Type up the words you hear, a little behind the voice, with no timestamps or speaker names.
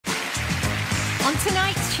On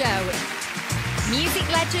tonight's show, music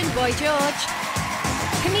legend Boy George,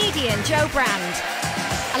 comedian Joe Brand,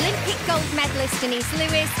 Olympic gold medalist Denise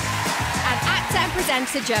Lewis, and actor and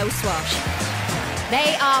presenter Joe Swash.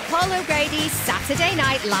 They are Paul O'Grady's Saturday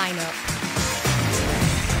Night Lineup.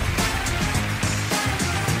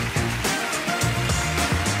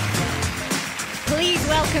 Please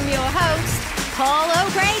welcome your host, Paul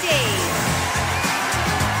O'Grady.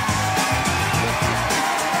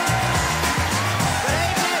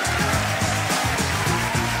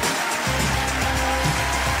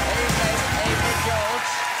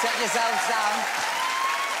 Set yourselves down.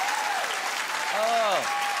 Oh.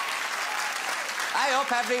 Hey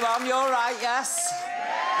up, everyone. You all right, yes?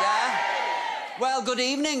 Yeah? Well, good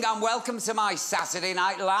evening and welcome to my Saturday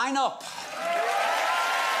Night Lineup.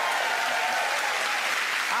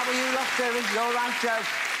 How are you lot doing? You all right, Joe?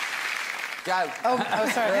 Joe. Oh,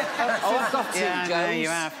 sorry. I've got two Joes. Yeah, you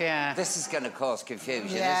have, yeah. This is going to cause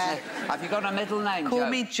confusion, Yeah. isn't it? Have you got a middle name, Call Joe?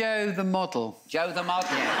 me Joe the Model. Joe the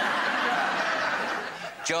Model? Yeah.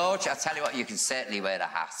 George, I tell you what, you can certainly wear a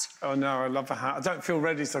hat. Oh, no, I love a hat. I don't feel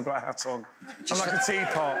ready, so I've got a hat on. I'm like a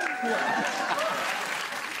teapot.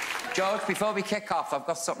 George, before we kick off, I've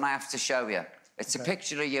got something I have to show you. It's a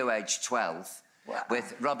picture of you, aged 12,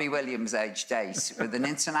 with Robbie Williams, aged 8, with an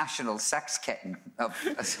international sex kitten.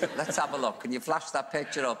 Let's have a look. Can you flash that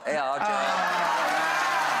picture up? Here, George.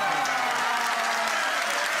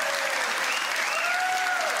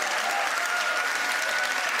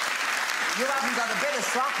 You haven't got a bit of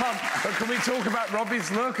slap on. But can we talk about Robbie's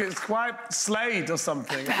look? It's quite Slade or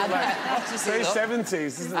something. Very 70s,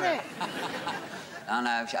 isn't it? I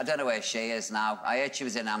know. I don't know where she is now. I heard she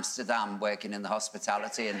was in Amsterdam working in the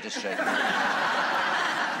hospitality industry.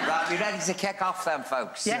 Right, we ready to kick off then,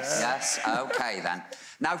 folks? Yes. Yes? OK, then.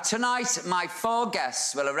 Now, tonight, my 4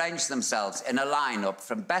 guests will arrange themselves in a lineup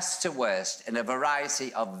from best to worst in a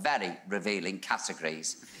variety of very revealing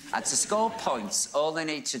categories. And to score points, all they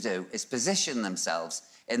need to do is position themselves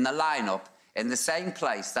in the lineup in the same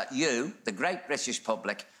place that you, the great British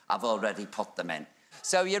public, have already put them in.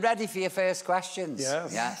 So, you ready for your first questions?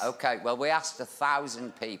 Yes. Yeah, OK. Well, we asked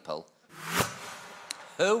 1,000 people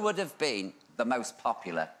who would have been the most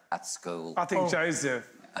popular at school. I think Joseph.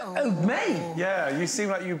 Oh, me? Yeah, you seem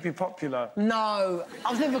like you'd be popular. No,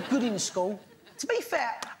 I was never good in school. To be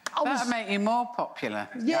fair, I was... That'd make you more popular.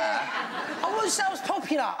 Yeah, I wouldn't say I was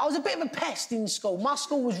popular. I was a bit of a pest in school. My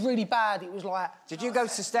school was really bad. It was like... Did you go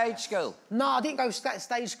to stage school? No, I didn't go to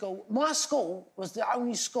stage school. My school was the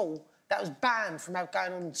only school that was banned from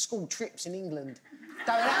going on school trips in England.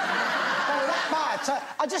 They were that bad. So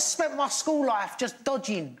I just spent my school life just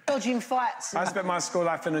dodging fights. I spent my school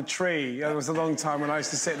life in a tree. There was a long time when I used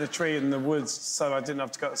to sit in a tree in the woods so I didn't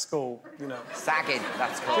have to go to school, you know. Sagging,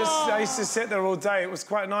 that's called. I used to sit there all day. It was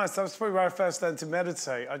quite nice. That was probably where I first learned to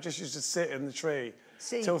meditate. I just used to sit in the tree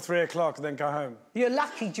till 3 o'clock and then go home. You're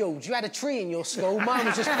lucky, George. You had a tree in your school. Mine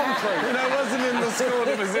was just concrete. You know, it wasn't in the school.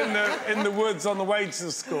 It was in the woods on the way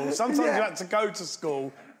to school. Sometimes you had to go to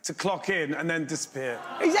school to clock in and then disappear.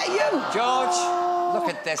 Is that you? George, look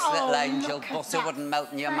at this little angel. Butter wouldn't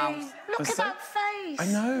melt in your mouth. Look at that face. I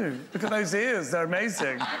know. Look at those ears. They're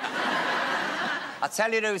amazing. I'll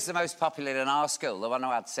tell you who's the most popular in our school, the one who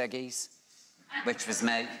had ciggies, which was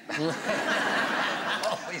me.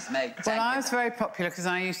 Always me. Well, I was very popular because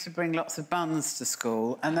I used to bring lots of buns to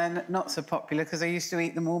school, and then not so popular because I used to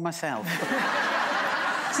eat them all myself.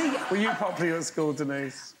 See, Were you popular at school,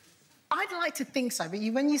 Denise? I'd like to think so, but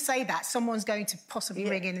when you say that, someone's going to possibly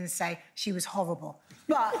ring in and say she was horrible.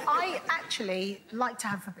 But I actually like to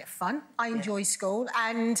have a bit of fun. I enjoy school,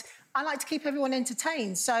 and I like to keep everyone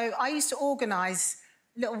entertained. So I used to organise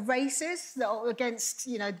little races against,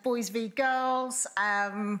 you know, boys v girls,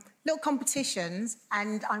 little competitions,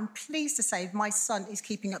 and I'm pleased to say my son is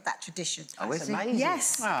keeping up that tradition. Oh, is he? amazing.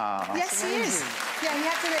 Yes. Oh, Yes, he is. Yeah, he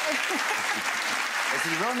had to... Is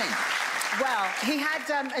he running? Well, he had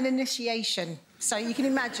an initiation. So you can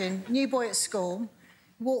imagine, new boy at school,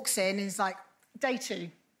 walks in and is like, day 2,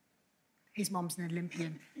 his mum's an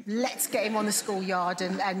Olympian. Let's get him on the schoolyard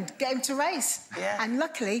and get him to race. Yeah. And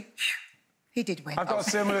luckily, he did win. I've got a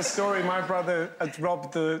similar story. My brother had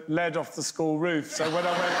robbed the lead off the school roof, so when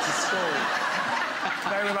I went to school,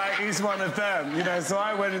 they were like, he's one of them, you know. So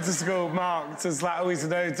I went into school marked as, like, always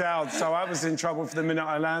no doubt. So I was in trouble for the minute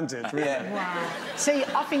I landed, really. Yeah. Wow. See,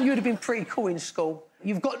 I think you'd have been pretty cool in school.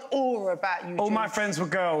 You've got an aura about you, All George. my friends were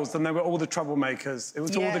girls, and they were all the troublemakers. It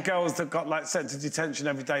was all Yeah. the girls that got, like, sent to detention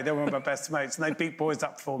every day. They were my best mates, and they beat boys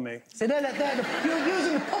up for me. So you're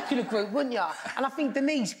using the popular group, wouldn't you? And I think,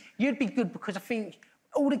 Denise, you'd be good because I think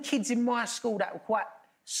all the kids in my school that were quite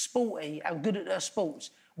sporty and good at their sports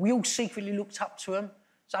we all secretly looked up to them.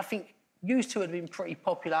 So I think you two would have been pretty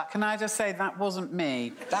popular. Can I just say that wasn't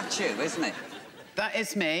me? That's you, isn't it? That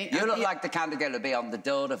is me. You look like the kind of girl who'd be on the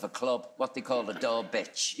door of a club, what they call a door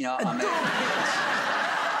bitch. You know what I mean?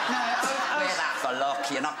 Wear that for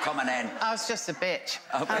luck. You're not coming in. I was just a bitch.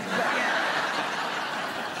 Okay.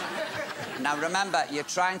 Now, remember, you're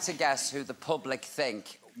trying to guess who the public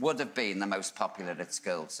think would have been the most popular at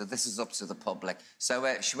school. So this is up to the public. So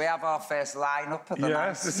should we have our first line-up at the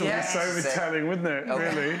Yes, this would be so retelling, wouldn't it? Okay.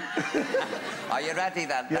 Really? Are you ready,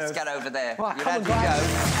 then? Yes. Let's get over there. Right, you come ready, on, guys.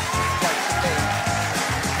 Joe?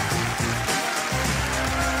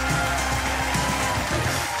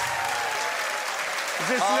 Is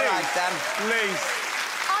this All Lee? right, then. Lee.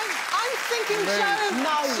 I'm thinking Lee. Joe.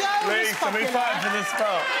 No. Joe Lee, is can we popular. fight for the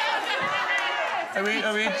spot? Are we...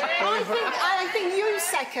 I think you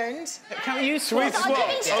second. Can you Should we swap? swap?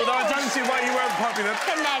 I think Although I so. don't see why you weren't popular.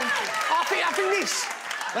 And then I think this.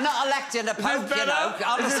 We're not electing a pope, you better? know.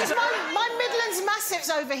 Honestly. my Midlands Massive's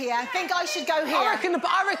over here. I think I should go here. I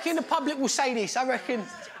reckon the public will say this. I reckon,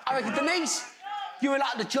 Denise, you were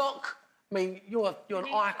like the jock. I mean, you're an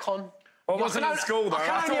icon. I wasn't at school, though. I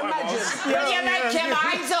I can only thought I was. imagine. Will you make your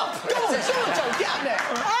minds up? Go on, Joe, get up there.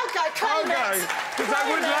 Okay, claim Okay, it. because I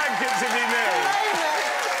would like it to be new. Claim it.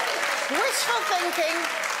 Wishful thinking.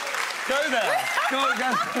 Go there. Go on, go.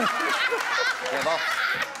 Give up.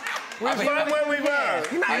 We're right where we were.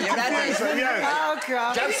 Are you ready? Yes. Oh,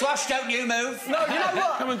 God. Joe Swash, don't you move. No, you know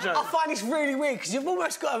what? Come on, Joe. I find this really weird because you've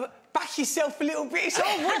almost got to back yourself a little bit. It's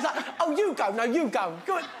almost like, oh, you go. No, you go.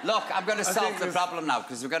 Good. Look, I'm going to solve think the this- problem now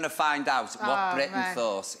because we're going to find out what Britain right.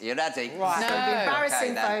 thought. Are you ready? Right. It's going to be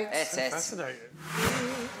embarrassing, Okay, then. folks. It's it. Fascinating.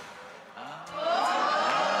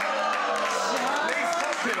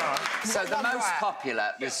 Popular. So the most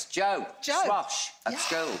popular was Joe Joe. Swash at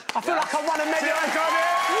school. I feel like I won a See, medal. I got it.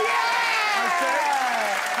 Yeah! That's it.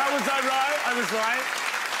 How was I right? I was right.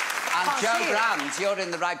 And can't Joe see it. Brand, you're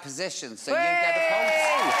in the right position, so you get a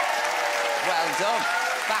point. Well done.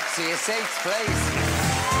 Back to your seats, please.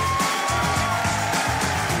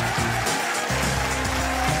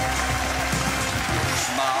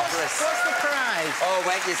 Marvellous. What's the prize? Oh,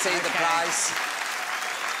 wait, you see the prize.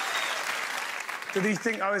 Did he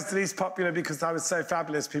think I was the least popular because I was so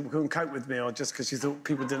fabulous people couldn't cope with me, or just because you thought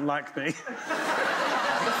people didn't like me? The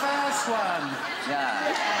first one. Yeah.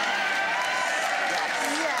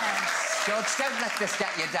 Yes. George, don't let this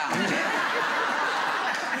get you down.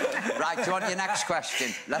 Right, do you want your next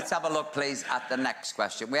question? Let's have a look, please, at the next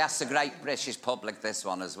question. We asked the great British public this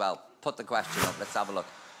one as well. Put the question up, let's have a look.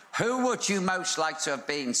 Who would you most like to have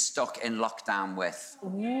been stuck in lockdown with?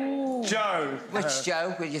 Ooh. Joe. Which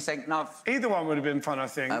Joe would you think of? Either one would have been fun, I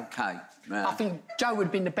think. OK. Yeah. I think Joe would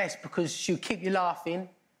have been the best because she'll keep you laughing.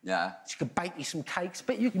 Yeah. She could bake you some cakes,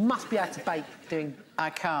 but you must be able to bake doing... I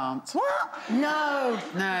can't. What? No.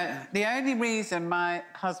 No, the only reason my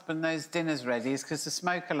husband knows dinner's ready is because the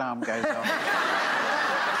smoke alarm goes off.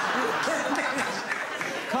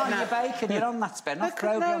 Can't you bake and you're on that spin-off No,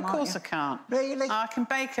 programme, of course I can't. Really? I can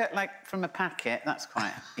bake it, like, from a packet. That's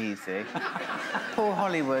quite easy. Poor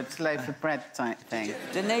Hollywood's loaf of bread type thing.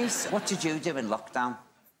 Denise, what did you do in lockdown?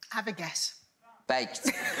 Have a guess. Baked.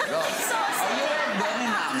 Right. Oh, you were running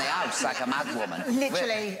around the house like a mad woman.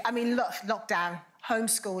 Literally, I mean, lockdown,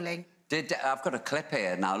 homeschooling. I've got a clip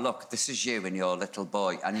here now. Look, this is you and your little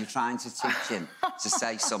boy, and you're trying to teach him to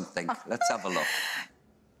say something. Let's have a look.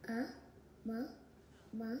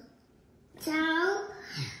 Ciao,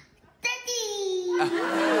 Daddy.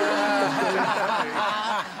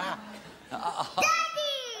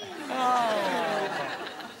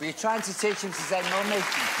 Were you trying to teach him to say mummy?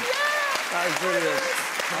 That was brilliant.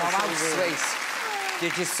 Oh, that's sweet.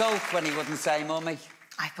 Did you sulk when he wouldn't say mummy?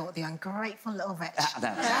 I thought the ungrateful little wretch. No.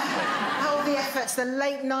 All the efforts, the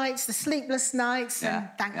late nights, the sleepless nights, and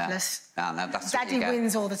thankless. Yeah. No, that's Daddy what you get.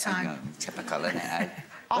 wins all the time. Typical, isn't it, eh?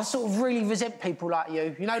 I sort of really resent people like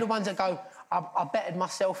you. You know the ones that go, I bettered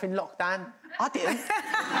myself in lockdown. I didn't.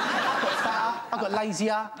 I got fatter, I got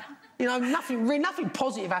lazier. You know, nothing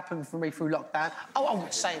positive happened for me through lockdown. Oh, I'm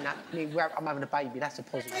not saying that. I mean, I'm having a baby, that's a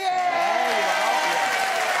positive. And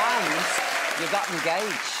you got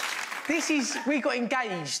engaged. We got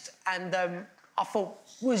engaged, and I thought,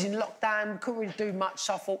 we was in lockdown, couldn't really do much,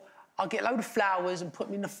 so I thought, I'll get a load of flowers and put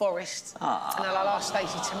them in the forest, and then I'll ask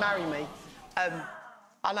Stacey to marry me.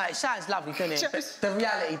 I know, it sounds lovely, doesn't it? But the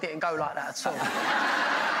reality didn't go like that at all. Look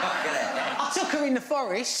at it. I took her in the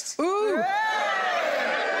forest. Ooh!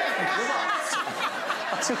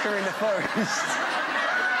 I took her in the forest.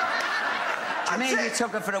 I mean, you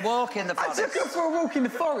took her for a walk in the forest. I took her for a walk in the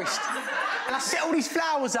forest, and I set all these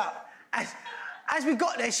flowers up. as we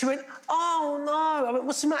got there, she went, oh, no. I went,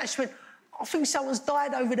 what's the matter? She went, I think someone's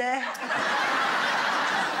died over there.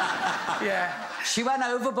 Yeah. She went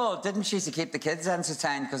overboard, didn't she, to keep the kids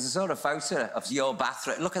entertained? Because I saw a photo of your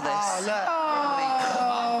bathroom. Look at this.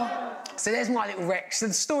 Oh, look. So there's my little wreck. So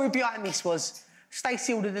the story behind this was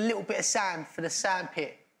Stacey ordered a little bit of sand for the sand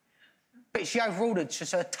pit. But she over-ordered,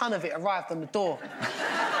 so a ton of it arrived on the door.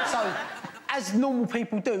 So, as normal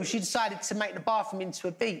people do, she decided to make the bathroom into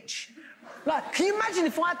a beach. Like, can you imagine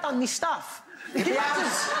if I'd done this stuff? Can you imagine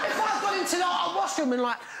if I'd gone into a washroom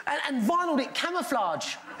and vinyled it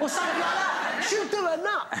camouflage or something like that? She'd do her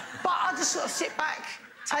nut. But I just sort of sit back,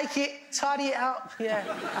 take it, tidy it up, yeah.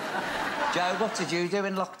 Joe, what did you do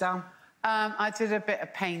in lockdown? I did a bit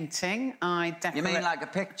of painting. You mean like a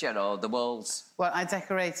picture or the walls? Well, I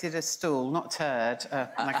decorated a stool, not turd,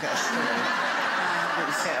 like a stool that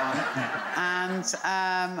you sit on. And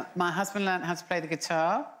my husband learnt how to play the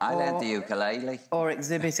guitar. I learned the ukulele. Or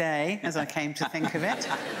Exhibit A, as I came to think of it.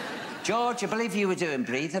 George, I believe you were doing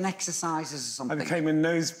breathing exercises or something. I became a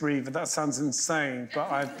nose breather. That sounds insane, but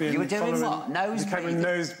I've been. You were doing what? Nose breathing? I became a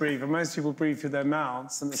nose breather. Most people breathe through their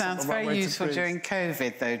mouths. And Sounds very useful during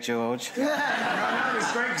COVID, though, George. Yeah. No,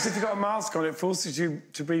 it's great because if you've got a mask on, it forces you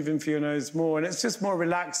to breathe in through your nose more, and it's just more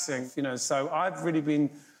relaxing, you know. So I've really been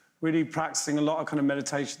practicing a lot of kind of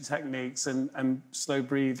meditation techniques and slow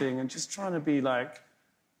breathing and just trying to be like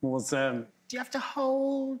more zen. Do you have to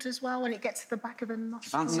hold as well when it gets to the back of the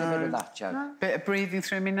nostril? Fancy a bit of that, Joe? No. Bit of breathing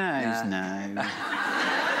through my nose? Yeah. No.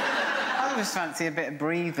 I just fancy a bit of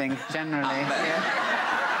breathing, generally.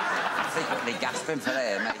 I'm secretly gasping for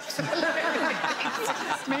air, mate.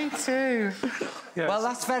 Me too. Yes. Well,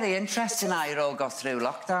 that's very interesting how you all got through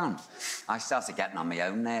lockdown. I started getting on my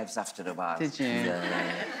own nerves after a while. Did you?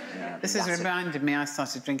 Yeah. This has reminded me I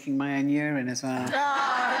started drinking my own urine as well.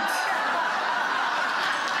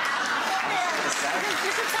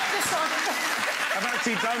 I've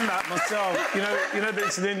actually done that myself. You know that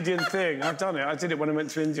it's an Indian thing. I've done it. I did it when I went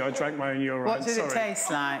to India. I drank my own urine. What did it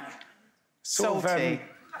taste like? Sort Salty. of,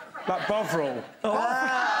 like Bovril. That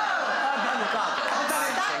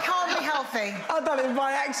can't be healthy. I done it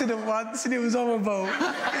by accident once and it was horrible.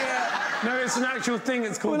 Yeah. No, it's an actual thing.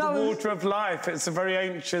 It's called the water of life. It's a very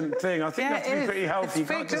ancient thing. I think you have to be pretty healthy. You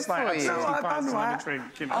can't just like have 60 pints and have a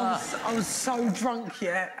drink. You know? I was so drunk,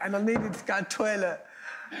 yeah, and I needed to go to the toilet.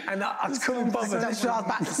 And I couldn't bother. I was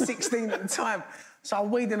about 16 at the time. So I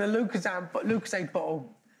weed in a Lucozade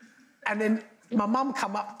bottle. And then my mum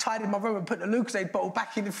come up, tidied my room and put the Lucozade bottle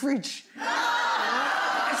back in the fridge. So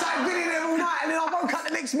I'd been in there all night, and then I woke up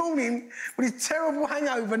the next morning with this terrible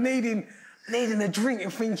hangover, needing a drink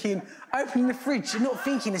and thinking, opening the fridge and not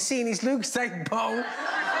thinking of seeing this Lucozade bottle.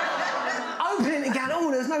 Opening it again,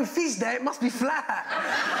 oh, there's no fizz there, it must be flat.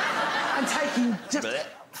 And taking just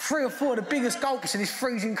 3 or 4 of the biggest gulps of this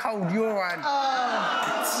freezing cold urine.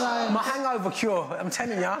 Oh, my hangover cure, I'm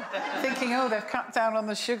telling you. Thinking, oh, they've cut down on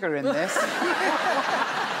the sugar in this.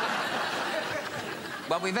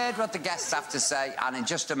 Well, we've heard what the guests have to say, and in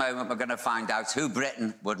just a moment we're going to find out who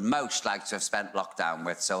Britain would most like to have spent lockdown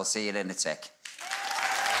with, so I'll see you in a tick.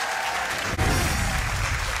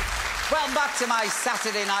 Welcome back to my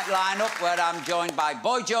Saturday night lineup, where I'm joined by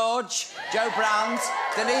Boy George, Joe Brand,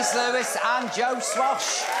 Denise Lewis and Joe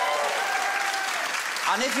Swash.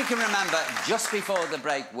 And if you can remember, just before the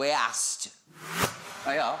break, we asked,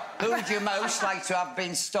 who would you most like to have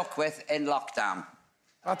been stuck with in lockdown?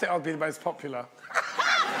 I think I'd be the most popular.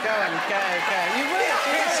 Go on, go. You will.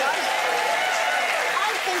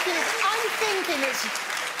 I'm thinking it's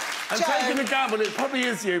I'm taking a gamble. It probably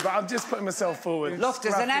is you, but I'm just putting myself forward. Look,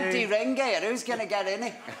 there's an empty ring here. Who's going to get in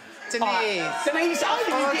it? Denise. Denise, I'm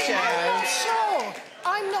not sure.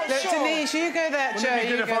 Denise, you go there, Joe,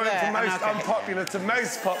 you go there. from most unpopular to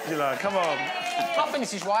most popular. Come on. I think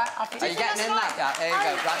this is right. Are you getting in that? Yeah, there you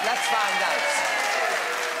go. Right, let's find out.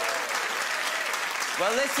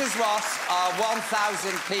 Well, this is what our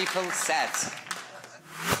 1,000 people said.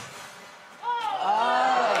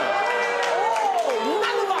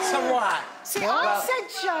 See, I said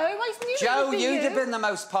Joe. I knew Joe, you'd have been the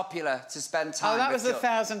most popular to spend time with. Oh, that was the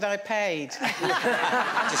 1,000 I paid.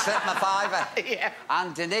 Just slipped my fiver. Yeah.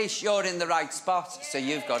 And Denise, you're in the right spot, so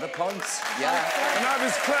you've got a point. Yeah. And I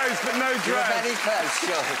was close, but no dress. You were very close,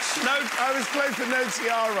 George. No, I was close, but no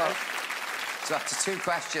tiara. So after 2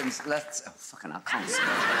 questions, let's... Oh, fucking hell, I can't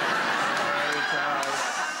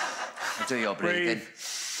see. Do your breathing.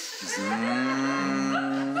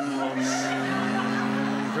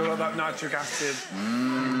 Feel like that nitric acid.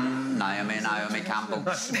 Naomi Campbell.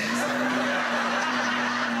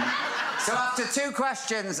 So after 2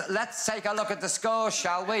 questions, let's take a look at the scores,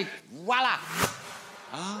 shall we? Voila!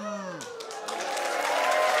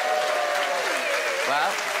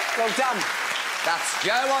 Well, Well done. that's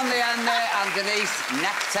Joe on the end there and Denise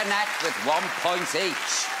neck to neck with 1 point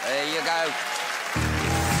each. There you go.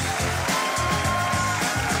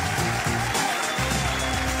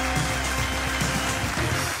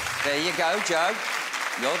 There you go, Joe.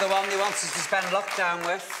 You're the one he wants us to spend lockdown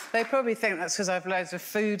with. They probably think that's because I've loads of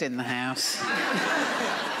food in the house.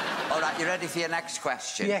 All right, you ready for your next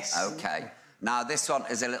question? Yes. OK. Now, this one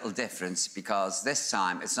is a little different because this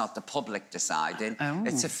time it's not the public deciding,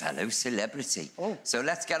 it's a fellow celebrity. So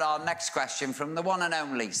let's get our next question from the one and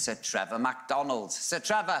only Sir Trevor McDonald. Sir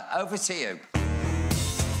Trevor, over to you.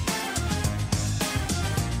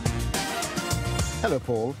 Hello,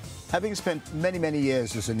 Paul. Having spent many, many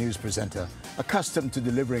years as a news presenter, accustomed to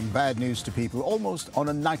delivering bad news to people almost on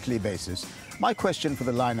a nightly basis, my question for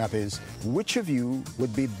the lineup is, which of you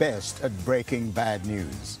would be best at breaking bad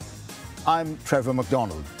news? I'm Trevor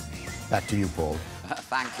McDonald. Back to you, Paul.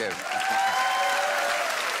 Thank you.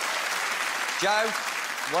 Joe,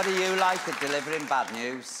 what do you like at delivering bad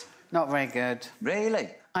news? Not very good.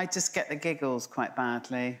 Really? I just get the giggles quite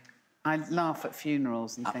badly. I laugh at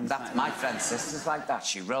funerals and things like that. My friend's sister's like that.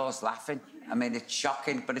 She roars laughing. I mean, it's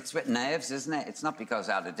shocking, but it's with nerves, isn't it? It's not because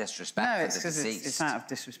out of disrespect No, for it's the because deceased. it's out of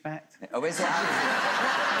disrespect. Oh, is it? So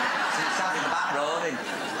it's out in the back roaring.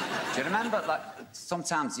 Do you remember, like,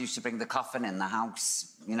 sometimes you used to bring the coffin in the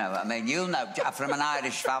house? You know, I mean, you'll know, from an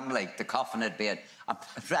Irish family, the coffin would be in...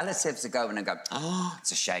 relatives are going and go, oh,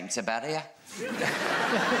 it's a shame to bury her.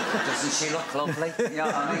 Doesn't she look lovely? You know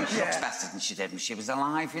what I mean? She looks better than she did when she was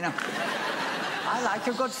alive, you know. I like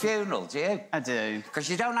a good funeral, do you? I do. Because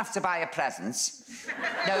you don't have to buy a present.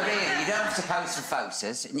 No, really, you don't have to pose for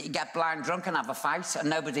photos. And you get blind drunk and have a fight and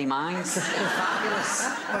nobody minds. It's fabulous.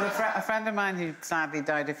 Well, a friend of mine who sadly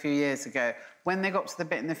died a few years ago, when they got to the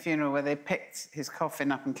bit in the funeral where they picked his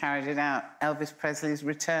coffin up and carried it out, Elvis Presley's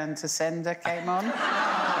Return to Sender came on.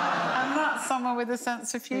 And that's someone with a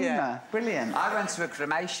sense of humour. Yeah. Brilliant. I went to a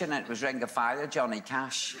cremation and it was Ring of Fire, Johnny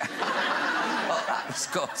Cash. Well, that was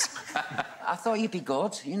good. I thought you'd be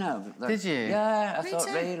good, you know. Did you? Yeah, I Me thought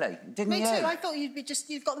too. really. Didn't Me you? too. I thought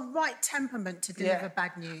you've got the right temperament to deliver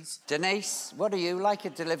bad news. Denise, what do you like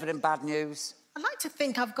at delivering bad news? I like to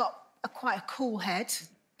think I've got quite a cool head.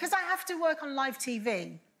 Because I have to work on live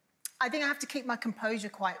TV, I think I have to keep my composure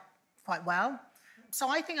quite well. So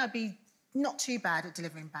I think I'd be not too bad at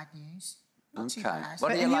delivering bad news. Not too bad. What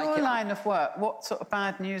But do you in like your it? line of work, what sort of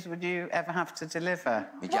bad news would you ever have to deliver?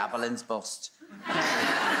 Your javelins bust.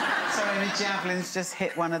 So the javelins just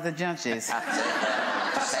hit one of the judges. That's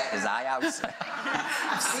it. Just set his eye out.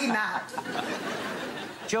 I've seen that.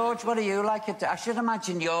 George, what do you like it? I should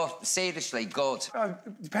imagine you're seriously good.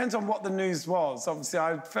 It depends on what the news was. Obviously,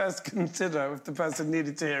 I'd first consider if the person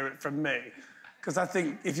needed to hear it from me. Because I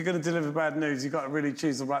think if you're going to deliver bad news, you've got to really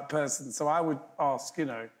choose the right person. So I would ask, you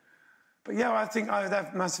know. But, yeah, I think I would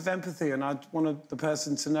have massive empathy and I'd want the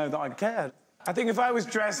person to know that I cared. I think if I was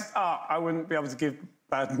dressed up, I wouldn't be able to give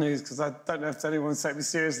bad news because I don't know if anyone would take me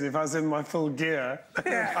seriously. If I was in my full gear,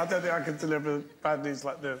 I don't think I could deliver bad news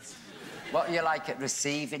like this. What do you like at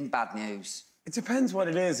receiving bad news? It depends what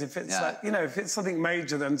it is. If it's like, you know, if it's something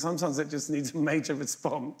major, then sometimes it just needs a major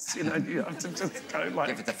response. You know, you have to just go like...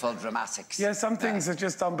 Give it the full dramatics. Yeah, some things are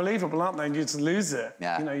just unbelievable, aren't they? And you just lose it.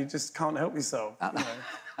 Yeah. You know, you just can't help yourself. You know?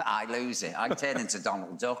 I lose it. I turn into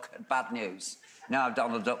Donald Duck at bad news. You know how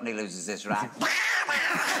Donald Duck when he loses his rat?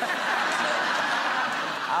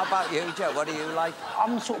 How about you, Joe? What do you like?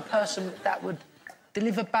 I'm the sort of person that would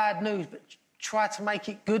deliver bad news, but try to make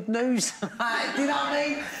it good news. Do you know what I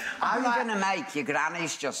mean? How are you going to make your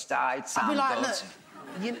granny's just died sound I'd be like,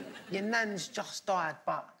 good? look, your nan's just died,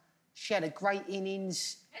 but she had a great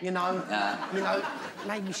innings, you know. Yeah. You know,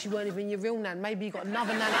 maybe she weren't even your real nan. Maybe you got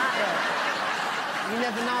another nan out there. You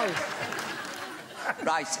never know.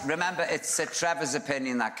 Right, remember, it's Sir Trevor's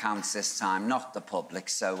opinion that counts this time, not the public.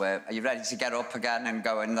 So are you ready to get up again and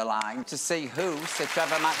go in the line to see who Sir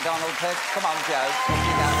Trevor McDonald picked? Come on, Joe. Up you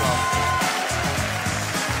go, love.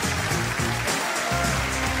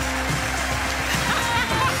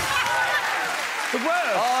 The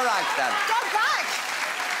word! All right, then. Go back!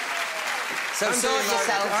 So sort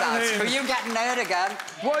yourselves out. Are you getting there again?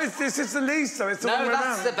 What is this? It's the least, though. It's the No, one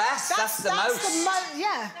that's around. the best. That's the most.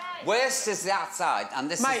 Yeah. Worst is the outside,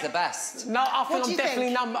 and this is the best. No, I What think do I'm you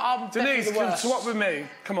definitely think? I'm definitely Denise, the can worst. swap with me.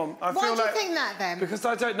 Come on. I Why feel do you like... think that, then? Because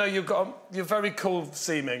I don't know, you're very cool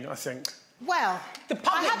seeming, I think. Well, The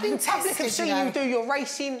public, I have been the public have tested, seen you know. you do your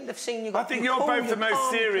racing, they've seen you... I think you're both the most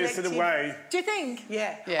serious in a way. Do you think?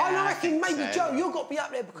 Yeah. Yeah, I I reckon think maybe, so. Joe, you've got to be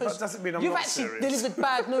up there because That doesn't mean I'm you've not actually serious. delivered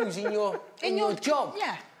bad news in your job.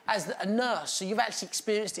 Yeah. as a nurse, so you've actually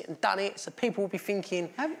experienced it and done it, so people will be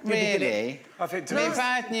thinking... Really? I think to No me...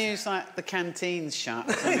 bad news like the canteen's shut.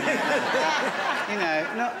 You know,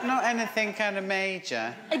 not anything kind of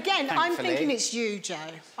major. Again, I'm thankfully. thinking it's you, Joe.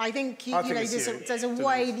 I think, you know, it's you. there's a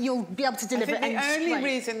way you'll be able to deliver it. I think the only straight.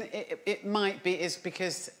 reason it might be is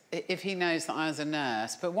because if he knows that I was a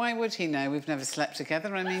nurse, but why would he know? We've never slept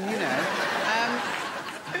together. I mean, you know.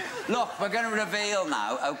 Look, we're going to reveal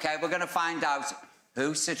now, OK? We're going to find out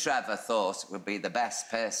who Sir Trevor thought would be the best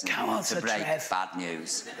person to break bad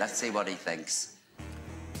news. Let's see what he thinks.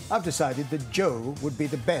 I've decided that Joe would be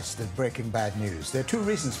the best at breaking bad news. There are two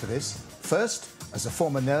reasons for this. First, as a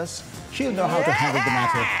former nurse, she'll know how to handle the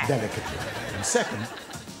matter delicately. And second,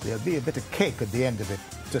 there'll be a bit of cake at the end of it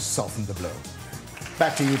to soften the blow.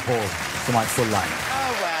 Back to you, Paul, for my full lineup.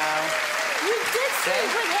 Oh, well. You did sleep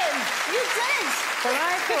with him. You did. Well,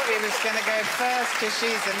 I thought he was going to go first because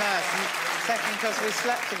she's a nurse and second because we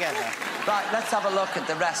slept together. Right, let's have a look at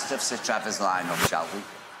the rest of Sir Trevor's lineup, shall we?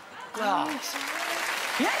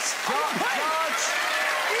 Yes! George!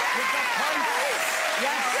 You've got points!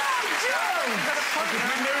 Yes!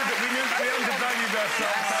 We undervalued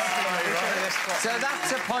ourselves tonight, right? So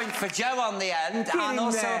that's a point for Joe on the end, and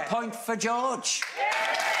also a point for George.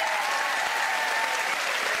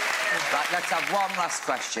 Right, let's have one last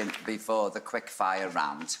question before the quick-fire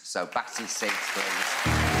round. So back to your seats, please.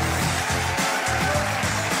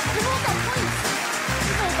 You've all got points!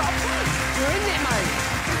 You've all got points! You're in it, mate!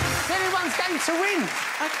 It's everyone's game to win!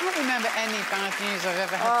 I can't remember any bad news I've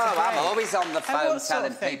ever had Oh, to I'm break. always on the Oh, phone what sort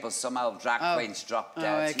telling of thing? people some old drag queen's dropped Oh,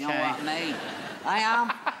 dead. You know OK. what I mean? I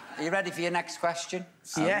am. Are you ready for your next question?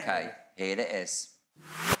 Yeah. OK, here it is.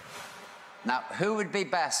 Now, who would be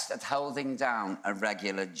best at holding down a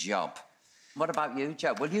regular job? What about you,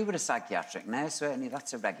 Joe? Well, you were a psychiatric nurse, weren't you?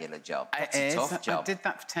 That's a regular job. That's a tough job. I did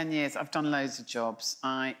that for 10 years. I've done loads of jobs.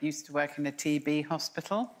 I used to work in a TB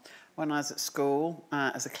hospital when I was at school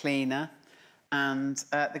as a cleaner. And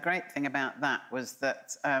the great thing about that was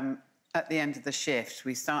that at the end of the shift,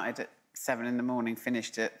 we started at 7 in the morning,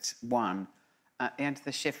 finished at 1. At the end of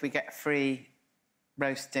the shift, we get a free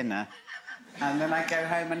roast dinner. And then I go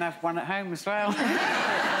home and have one at home as well.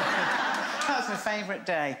 That was my favourite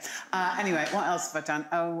day. Anyway, what else have I done?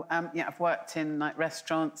 Oh, yeah, I've worked in, like,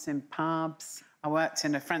 restaurants, in pubs. I worked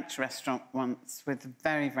in a French restaurant once with a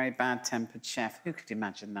very, very bad-tempered chef. Who could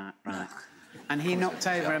imagine that, right? And he knocked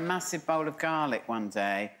over a massive bowl of garlic one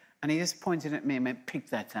day, and he just pointed at me and went, pick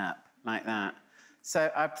that up, like that.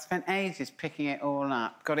 So I spent ages picking it all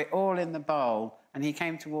up, got it all in the bowl, and he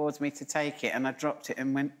came towards me to take it, and I dropped it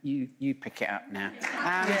and went, you pick it up now.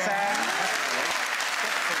 And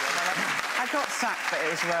I got sacked, but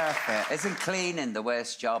it was worth it. Isn't cleaning the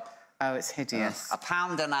worst job? Oh, it's hideous.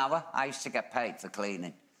 £1 an hour. I used to get paid for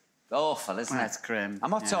cleaning. Awful, isn't it? That's grim.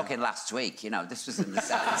 I'm not talking last week, you know, this was in the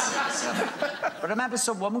 70s. But I remember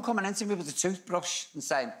some woman coming in to me with a toothbrush and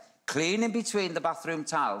saying, cleaning between the bathroom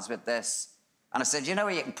tiles with this. And I said, you know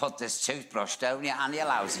where you can put this toothbrush, don't you? And your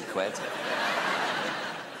lousy quid.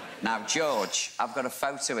 Now, George, I've got a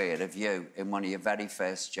photo here of you in one of your very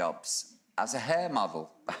first jobs as a hair model.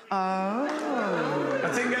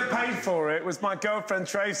 I didn't get paid for it. It was my girlfriend,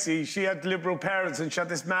 Tracy. She had liberal parents and she had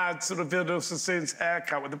this mad sort of Vidal Sassoon's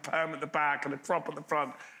haircut with a perm at the back and a crop at the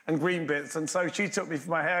front and green bits. And so she took me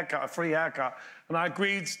for my haircut, a free haircut, and I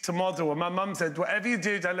agreed to model. And my mum said, whatever you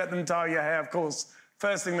do, don't let them dye your hair, of course.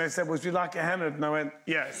 First thing they said was, do you like it hennaed? And I went,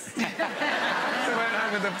 yes. So I went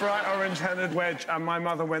home with a bright orange hennaed wedge and my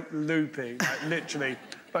mother went loopy, like, literally.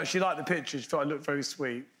 But she liked the picture. She thought I looked very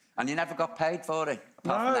sweet. And you never got paid for it?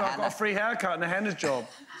 No, Apart from the I henna? got a free haircut and a henna job.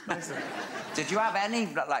 Did you have any,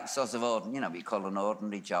 like, sort of, you know, what you call an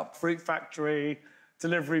ordinary job? Fruit factory,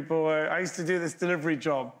 delivery boy. I used to do this delivery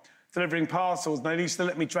job, delivering parcels, and they used to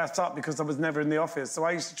let me dress up because I was never in the office. So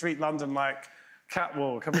I used to treat London like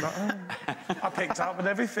catwalk. I'd be like, oh. I picked up and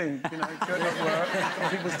everything, you know, going at work,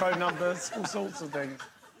 got people's phone numbers, all sorts of things.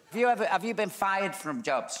 Have you been fired from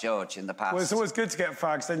jobs, George, in the past? Well, it's always good to get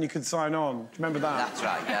fired because then you could sign on. Do you remember that? That's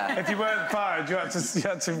right, yeah. If you weren't fired, you had to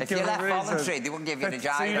If give you a left reason. voluntary, they wouldn't give you the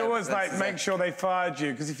job. So you'd always, like, make sure they fired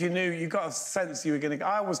you, because if you knew, you got a sense you were going to...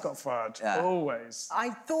 I always got fired, always. I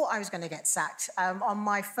thought I was going to get sacked on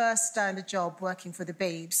my first job working for the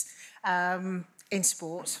Beebs in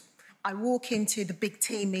sport. I walk into the big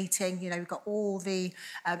team meeting, you know, we've got all the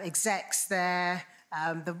execs there,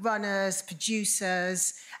 the runners,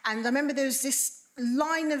 producers, and I remember there was this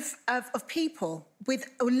line of people with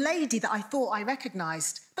a lady that I thought I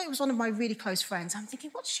recognised, but it was one of my really close friends. I'm thinking,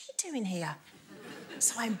 what's she doing here?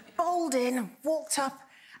 So I bowled in, walked up,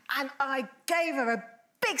 and I gave her a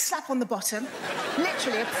big slap on the bottom,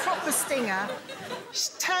 literally a proper stinger, She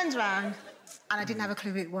turned around and I didn't have a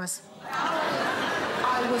clue who it was.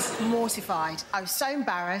 I was mortified. I was so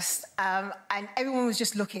embarrassed, and everyone was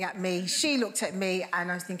just looking at me. She looked at me, and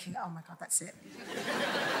I was thinking, oh, my God, that's it.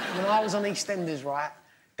 When I was on EastEnders, right,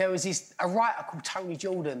 there was a writer called Tony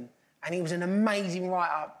Jordan, and he was an amazing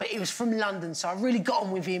writer, but he was from London, so I really got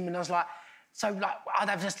on with him, and I was like... So, like, I'd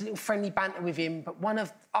have just a little friendly banter with him, but one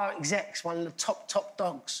of our execs, one of the top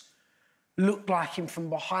dogs, looked like him from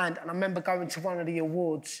behind, and I remember going to one of the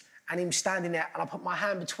awards and him standing there, and I put my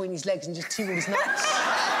hand between his legs and just tickled his nuts.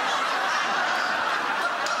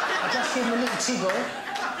 I just gave him a little tiggle,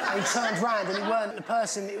 and he turned round, and he weren't the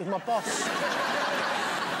person, it was my boss.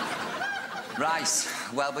 Right,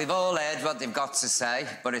 well, we've all heard what they've got to say,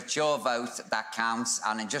 but it's your vote that counts,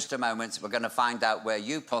 and in just a moment, we're going to find out where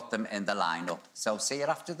you put them in the lineup. So see you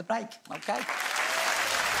after the break, OK?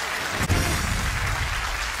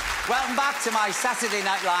 Welcome back to my Saturday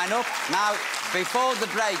night lineup. Now, before the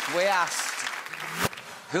break, we asked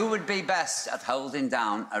who would be best at holding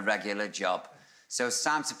down a regular job. So it's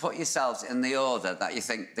time to put yourselves in the order that you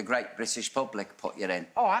think the great British public put you in.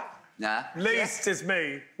 All right. Yeah? Least is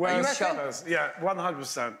me. Well, yeah,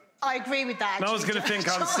 100%. I agree with that. No one's going to think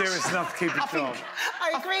I'm serious enough to keep a job.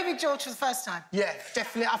 I agree with George for the first time. Yeah,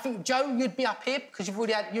 definitely. I think, Joe, you'd be up here because you've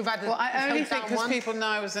had... Well, I only think because people know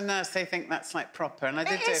I was a nurse, they think that's, like, proper, and I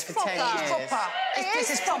did do it for 10 years. It's proper.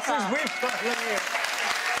 It's as proper as we've got here.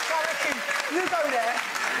 So I reckon you go there.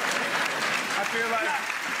 I feel like...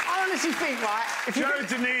 I honestly think, right... If Joe,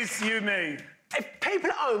 Denise, you, me. If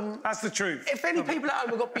people at home... That's the truth. If any people at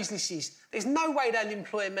home have got businesses, there's no way they'll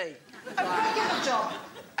employ me. A regular job.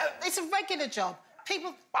 It's a regular job.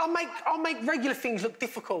 People... I'll make regular things look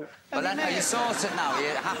difficult. Well, then, are you sorted now? Are you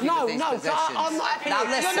happy with these positions? I'm not happy. Now,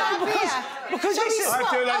 listen. Because listen... I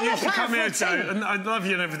feel like you should come here, Joe, and I love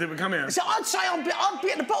you and everything, but come here. So I'd say I'd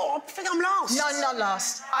be at the bottom. I think I'm last. No, not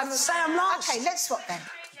last. I'd say I'm last. OK, let's swap then.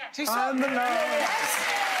 I'm the last.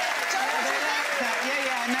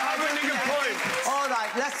 No, I'm winning a point. All right,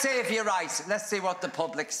 let's see if you're right. Let's see what the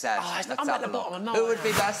public said. I'm Let's at have the a look. bottom, I'm not. Who would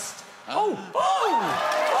be best? Oh!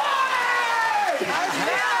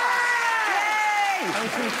 I'm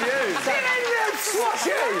confused.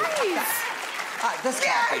 This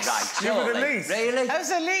can't be right. You were the surely. least. Really? That was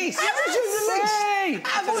the least.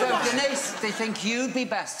 So, Denise, do you think you'd be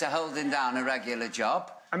best at holding down a regular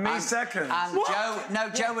job? And me second.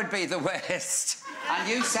 And Joe would be the worst. And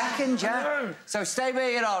you second, Joe. No. So stay where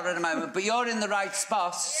you are at the moment, but you're in the right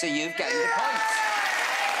spot, so you've gained a point.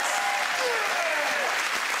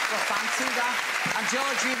 Well, fancy that. And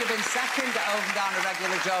George, you'd have been second at holding down a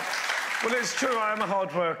regular job. Well, it's true, I am a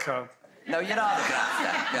hard worker. No, you're not a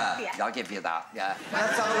grafter. Yeah, I'll give you that, yeah.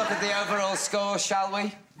 Let's have a look at the overall score, shall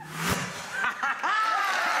we?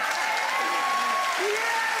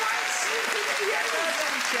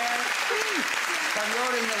 So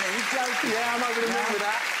you're in the lead, Joe. Yeah, I'm over the moon with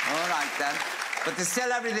that. All right, then. But there's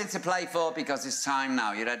still everything to play for because it's time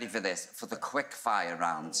now. You ready for this? For the quick fire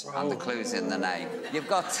round and the clues in the name. You've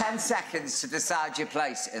got 10 seconds to decide your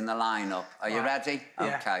place in the lineup. Are you ready?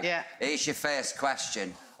 Yeah. OK. Yeah. Here's your first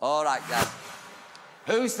question. All right, then.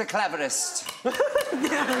 Who's the cleverest?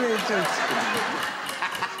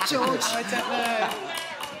 George. I don't know.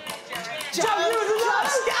 Joe, you're the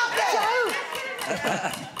last. Joe.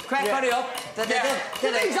 Quick, hurry up.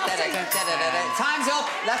 Time's up.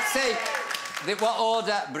 Let's see what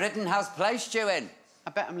order Britain has placed you in. I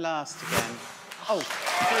bet I'm last again. Oh, that's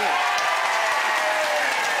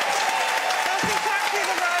exactly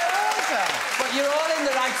the right order. But you're all in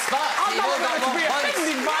the right spot. I'm You've all not got going to 1 be point.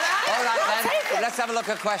 offended by that. All right, then. Let's have a look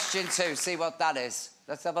at question 2, see what that is.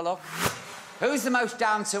 Let's have a look. Who's the most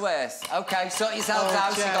down to earth? OK, sort yourselves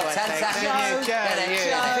out. Joe, You've got 10 seconds.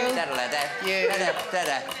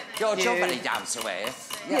 George, you're very down to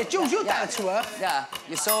earth. Yeah, George, you're down to earth. Yeah,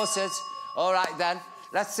 you're sorted. All right, then.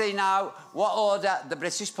 Let's see now what order the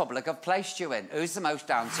British public have placed you in. Who's the most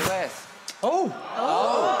down to earth? Oh,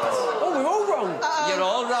 we're all wrong. You're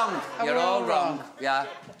all wrong. You're we're all all wrong. wrong. Yeah.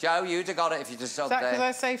 Joe, you'd have got it if you just stood Is that there. because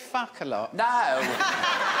I say fuck a lot? No.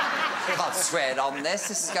 Can't swear on this.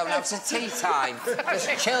 This is going out to tea time. There's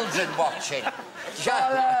children watching.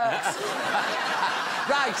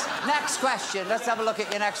 Right, next question. Let's have a look at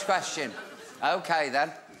your next question. OK,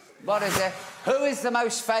 then. What is it? Who is the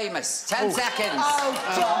most famous? 10 seconds.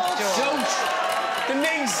 George.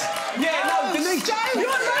 Denise. Yeah, no, Denise.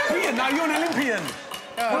 You're an Olympian. No, you're an Olympian.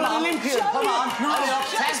 You're an Olympian. Come on. Hurry up.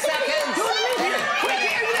 10 seconds. You're an Olympian.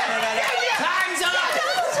 Time's up.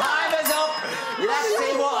 Time is up. Let's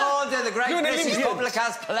see what order the great British public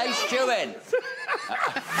has placed you in.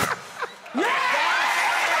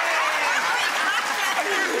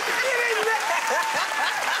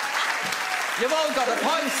 You've all got a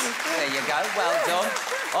point. There you go. Well done.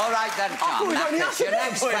 All right, then, John. That's your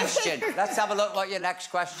next question. Let's have a look what your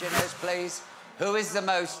next question is, please. Who is the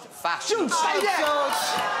most fashionable? Jude, stay there.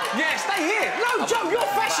 Yeah, stay here. No, Joe, you're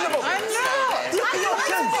fashionable. I know. Look at your I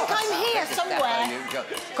shoes. think I'm here somewhere.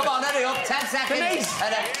 Come on, hurry up. 10 seconds. Denise.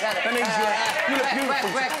 Denise, you look beautiful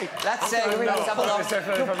quick. Let's see. Let's have a look.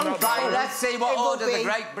 Right, let's see what order the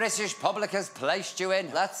Great British Public has placed you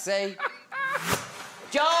in. Let's see.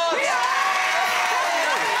 George!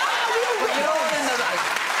 But you're all in the right.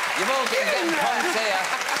 You've all getting points here.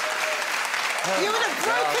 You would have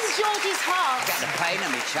broken George's heart. Getting a pain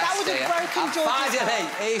in my chest. That would have broken and George's finally,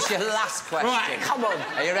 here's your last question. Right, come on.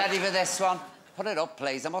 Are you ready for this one? Put it up,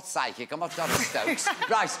 please. I'm not psychic. I'm not Donna Stokes.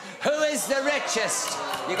 Right, who is the richest?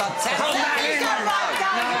 You got 10 seconds.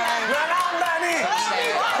 Run on, Danny.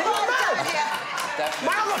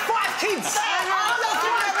 Man, I've got 5 kids. I've got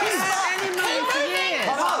 5 kids. Any money for years.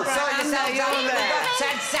 Come on, sort yourself out. You've got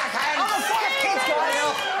 10 seconds. I've got 5 kids, guys.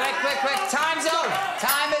 Quick. Time's up.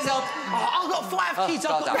 Time is up. I've got 5 kids.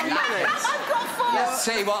 I've got money. I've got 4. Let's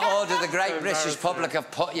see what order the Great British Public have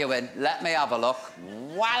put you in. Let me have a look.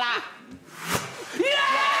 Voila!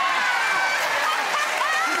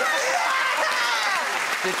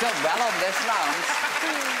 You've done well on this round.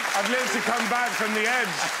 I've lived to come back from the edge.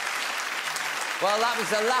 Well, that was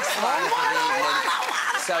the last round for the evening.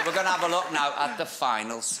 So we're going to have a look now at the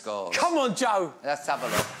final scores. Come on, Joe. Let's have a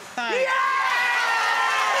look.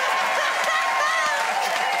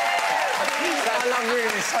 I love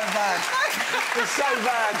reading. It's so bad. It's so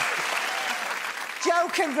bad. Joe,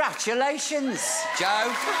 congratulations.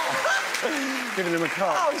 Joe. Giving him a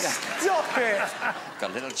cut. Oh, stop it.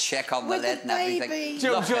 Got a little check on the With lid the and everything. baby.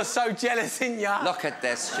 Jules, you're so jealous, aren't you? Look at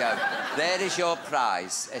this, Joe. There is your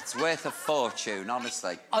prize. It's worth a fortune,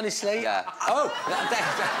 honestly. Honestly? Yeah. Oh, don't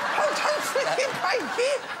freaking break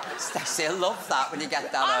it. Stacey'll love that when you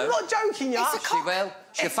get that I'm home. not joking, you. She will.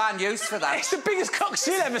 She'll find use for that. It's the biggest cock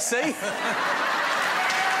she'll ever see.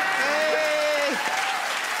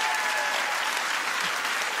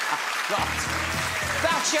 Right.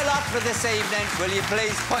 That's your lot for this evening. Will you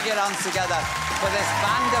please put your hands together for this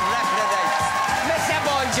band of reprobates? Mr.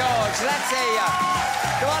 Boy George, let's hear you.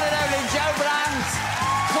 The one and only Joe Brand,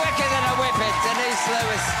 quicker than a whippet, Denise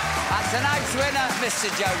Lewis. And tonight's winner,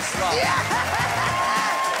 Mr. Joe Strong. A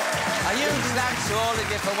huge thanks to all of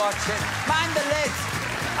you for watching. Mind the lid.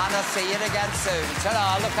 And I'll see you again soon.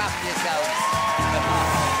 Ta-ra, look after yourselves.